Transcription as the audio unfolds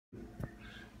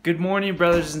Good morning,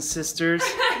 brothers and sisters.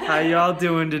 How y'all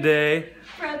doing today?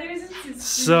 Brothers and sisters.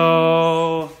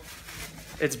 So,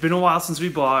 it's been a while since we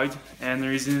vlogged, and the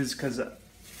reason is because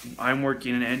I'm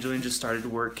working and Angeline just started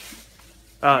working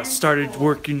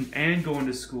and going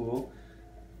to school.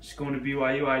 She's going to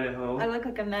BYU, Idaho. I look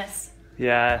like a mess.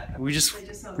 Yeah, we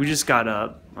just got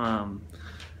up.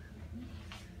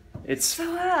 It's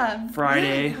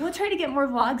Friday. Yeah, we'll try to get more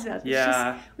vlogs up.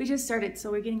 Yeah. We just started, so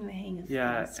we're getting the hang of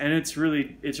things. And it's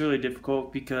really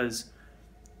difficult because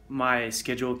my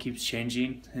schedule keeps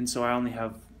changing, and so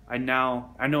I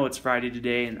know it's Friday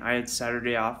today, and I had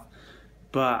Saturday off,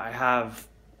 but I have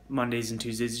Mondays and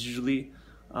Tuesdays usually.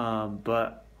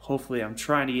 But hopefully, I'm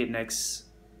trying to get next.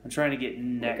 Look at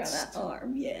that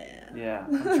arm, yeah. Yeah,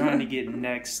 I'm trying to get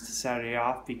next Saturday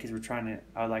off because I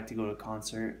would like to go to a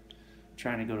concert.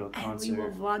 Trying to go to a concert. And we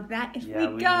will vlog that if we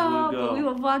go. But we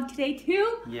will vlog today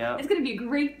too. Yeah. It's gonna be a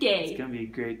great day. It's gonna be a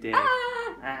great day.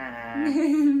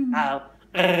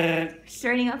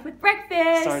 Starting off with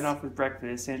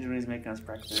breakfast. Angelina's making us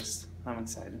breakfast. I'm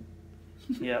excited.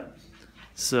 Yep.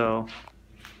 So.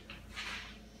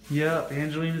 Yep.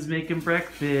 Angelina's making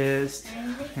breakfast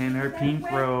in her pink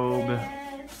robe.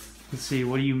 Let's see.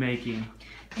 What are you making?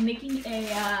 I'm making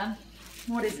a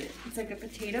what is it? It's like a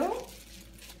potato.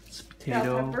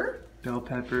 Potato, bell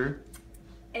pepper,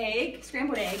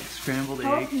 scrambled egg,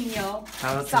 jalapeno,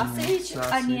 sausage,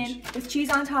 onion with cheese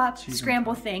on top,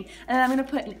 scramble thing, and then I'm gonna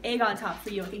put an egg on top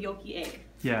for you, like a yolky egg.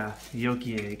 Yeah,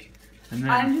 yolky egg. And then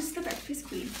I'm just the breakfast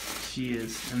queen. She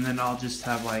is, and then I'll just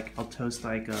have I'll toast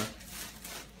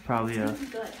probably good.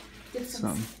 Put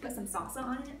some salsa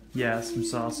on it. Yeah, some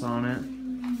sauce on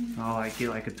it. I'll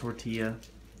get a tortilla,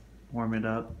 warm it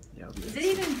up. Yeah. Is it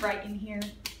even bright in here?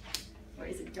 Or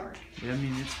is it dark? Yeah, I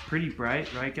mean, it's pretty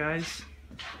bright, right, guys?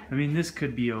 I mean, this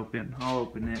could be open. I'll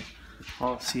open it.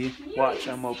 I'll see. Watch,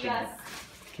 I'm opening it.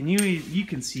 Can you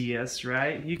can see us,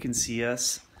 right? You can see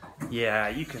us. Yeah,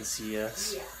 you can see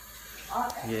us. Yeah.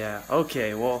 Okay. Yeah.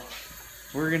 Okay, well,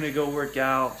 we're going to go work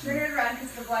out. Turn it around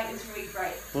because the light is really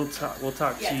bright. We'll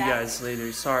talk to you guys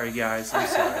later. Sorry, guys. I'm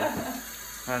sorry.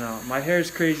 I know. My hair's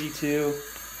crazy, too.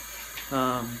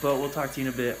 But we'll talk to you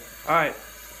in a bit. All right.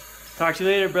 Talk to you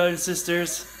later, brothers and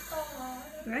sisters.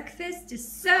 Breakfast is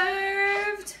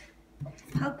served.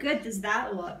 How good does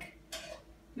that look?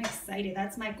 I'm excited.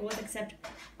 That's my goal, except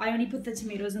I only put the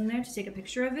tomatoes in there to take a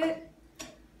picture of it.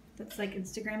 That's like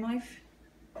Instagram life.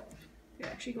 You're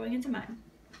actually going into mine.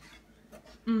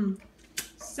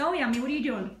 So yummy. What are you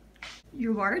doing?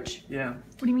 You're large? Yeah.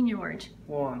 What do you mean you're large?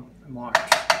 Well, I'm large.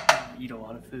 I eat a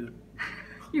lot of food.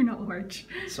 You're not large.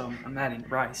 So I'm adding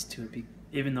rice to it,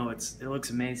 even though it looks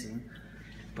amazing.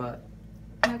 But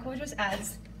Mikel just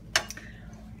adds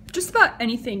just about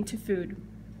anything to food.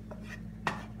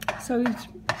 So he's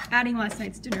adding last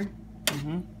night's dinner.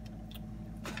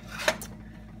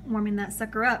 Warming that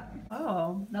sucker up.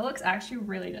 Oh, that looks actually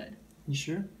really good. You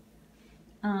sure?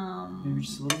 Maybe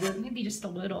just a little bit? Maybe just a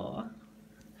little.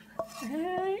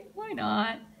 Hey, why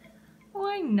not?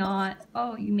 Why not?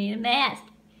 Oh, you made a mess.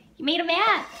 You made a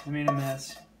mess. I made a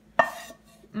mess.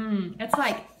 It's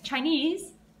like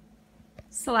Chinese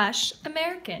 /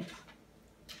 American.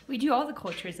 We do all the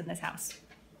cultures in this house.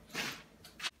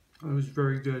 It was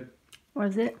very good.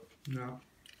 Was it? No.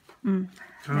 Kind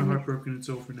of heartbroken it's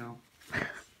over now.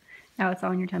 Now it's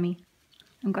all in your tummy.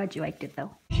 I'm glad you liked it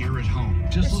though. Here at home.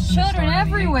 Just There's children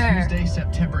everywhere. Tuesday,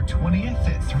 September 20th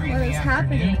at 3 What is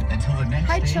happening? Until the next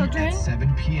Hi, day children. at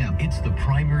 7 p.m. It's the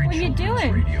primary What are you children's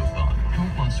doing? radiothon.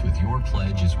 Help us with your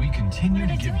pledge as we continue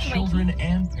to give children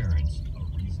and parents a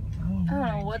reason. I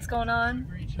don't know what's going on,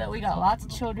 but we got lots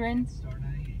of children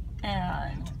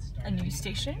and a news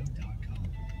station.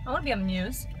 I want to be on the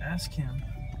news. Ask him.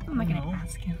 I'm not gonna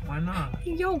ask him. Why not?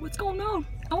 Hey, yo, what's going on?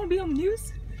 I want to be on the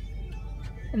news.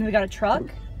 And then we got a truck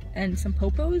and some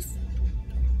popos.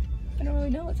 I don't really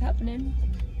know what's happening.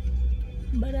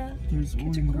 But there's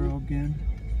Oregon girl again.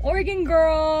 Oregon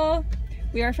girl.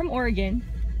 We are from Oregon.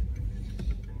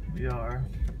 We are.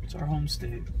 It's our home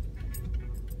state.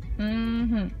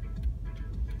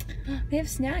 They have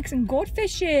snacks and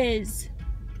goldfishes.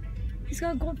 He's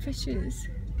got goldfishes.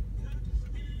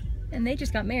 And they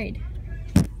just got married.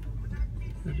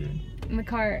 They did. In the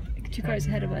car, 2 cars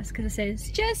ahead of us, because it says,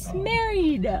 just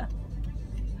married.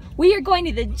 We are going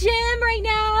to the gym right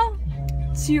now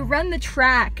to run the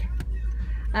track.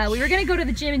 We were going to go to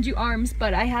the gym and do arms,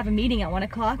 but I have a meeting at 1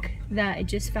 o'clock that I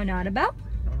just found out about.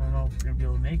 I don't know if we're going to be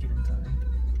able to make it in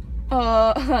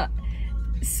time.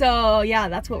 So yeah,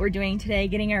 that's what we're doing today,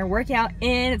 getting our workout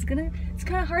in. It's kind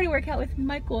of hard to work out with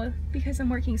Mikel because I'm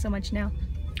working so much now.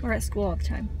 We're at school all the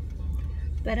time.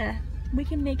 But we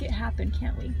can make it happen,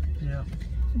 can't we? Yeah.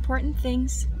 Important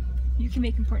things. You can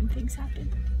make important things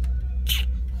happen.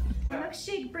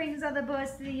 Milkshake brings all the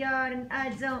boys to the yard, and I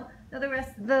don't know the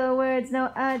rest of the words.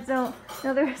 No, I don't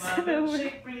know the rest of the words.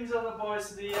 Milkshake brings all the boys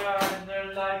to the yard, and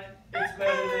they're like, it's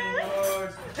better than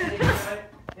yours.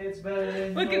 It's better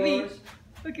than Look yours. at me.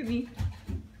 Look at me.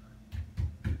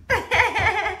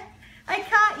 I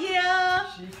caught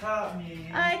you. She caught me.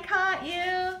 I caught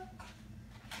you.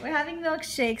 We're having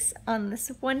milkshakes on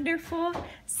this wonderful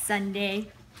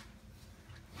Sunday.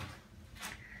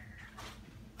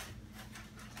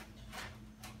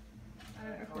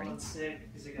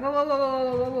 Whoa, whoa, whoa,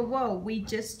 whoa, whoa, whoa, whoa. We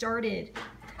just started.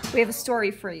 We have a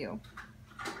story for you.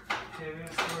 Okay, we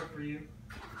have a story for you.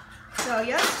 So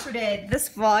yesterday, this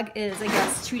vlog is, I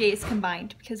guess, 2 days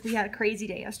combined because we had a crazy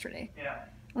day yesterday. Yeah.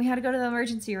 We had to go to the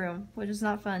emergency room, which is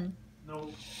not fun.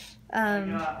 Nope.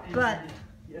 But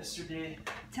yesterday.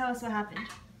 tell us what happened.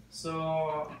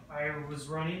 So I was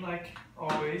running like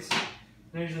always.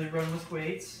 I usually run with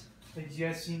weights, like you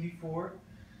guys seen before.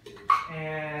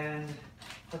 And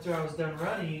after I was done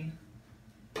running,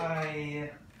 I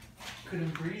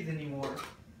couldn't breathe anymore.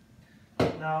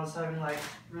 And I was having like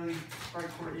really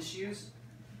hardcore issues.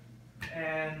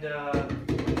 And I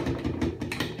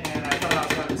thought I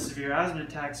was having a severe asthma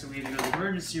attack, so we had to go to the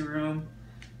emergency room.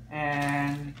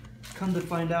 And come to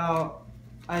find out,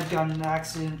 I'd gotten in an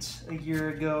accident a year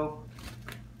ago,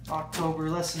 October,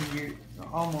 less than a year,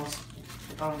 almost.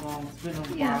 I don't know, it's been a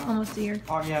while. Yeah, almost a year.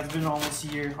 Oh yeah, it's been almost a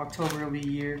year. October will be a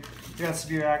year. I got a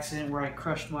severe accident where I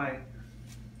crushed my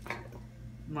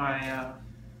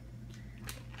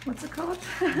What's it called?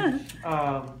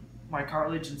 my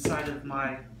cartilage inside of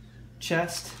my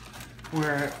chest,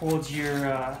 where it holds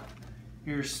your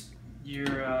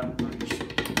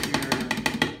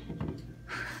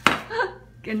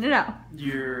Getting it out.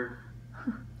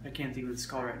 I can't think of what it's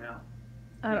called right now.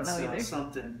 I don't know either.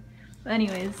 Something. But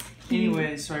anyways,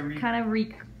 So I kind of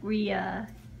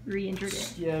re-injured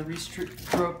it. Yeah,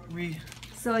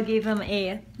 So I gave him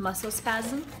a muscle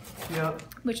spasm. Yep.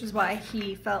 Which is why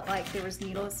he felt like there was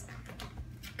needles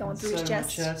going through his Inside my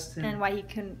chest, and why he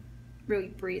couldn't really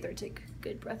breathe or take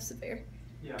good breaths of air.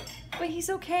 Yeah. But he's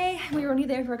okay. We were only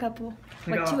there for a couple,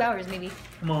 like 2 hours maybe.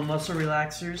 I'm on muscle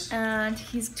relaxers. And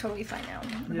he's totally fine now.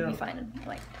 He'll be Yeah. fine in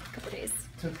like a couple days.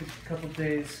 Took a couple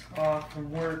days off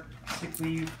from work, sick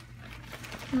leave.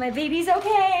 My baby's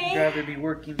okay. I'd rather be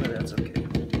working, but that's okay.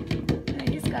 I'm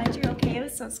just glad you're okay. It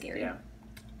was so scary. Yeah.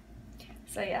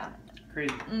 So yeah,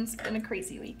 Crazy. it's been a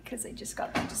crazy week because I just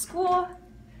got back to school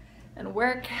and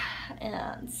work,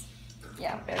 and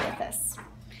yeah, bear with us.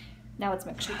 Now it's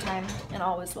milkshake time, and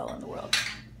all is well in the world.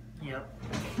 Yep.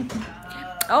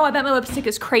 Oh, I bet my lipstick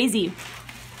is crazy.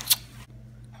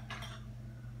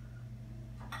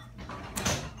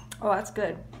 Oh, that's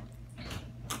good.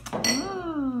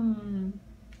 Mmm.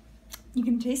 You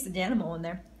can taste the animal in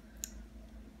there.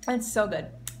 It's so good.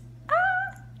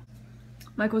 Ah!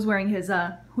 Michael's wearing his,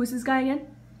 who's this guy again?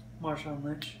 Marshawn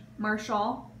Lynch.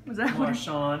 Marshall? Was that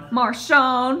Marshawn.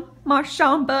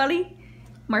 Marshawn Burley.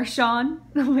 Marshawn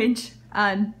Lynch.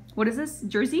 What is this?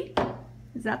 Jersey?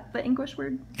 Is that the English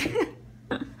word?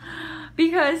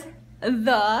 Because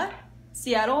the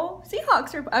Seattle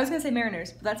Seahawks are, I was gonna say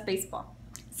Mariners, but that's baseball.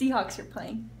 Seahawks are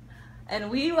playing. And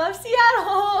we love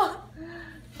Seattle!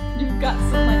 You've got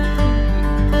some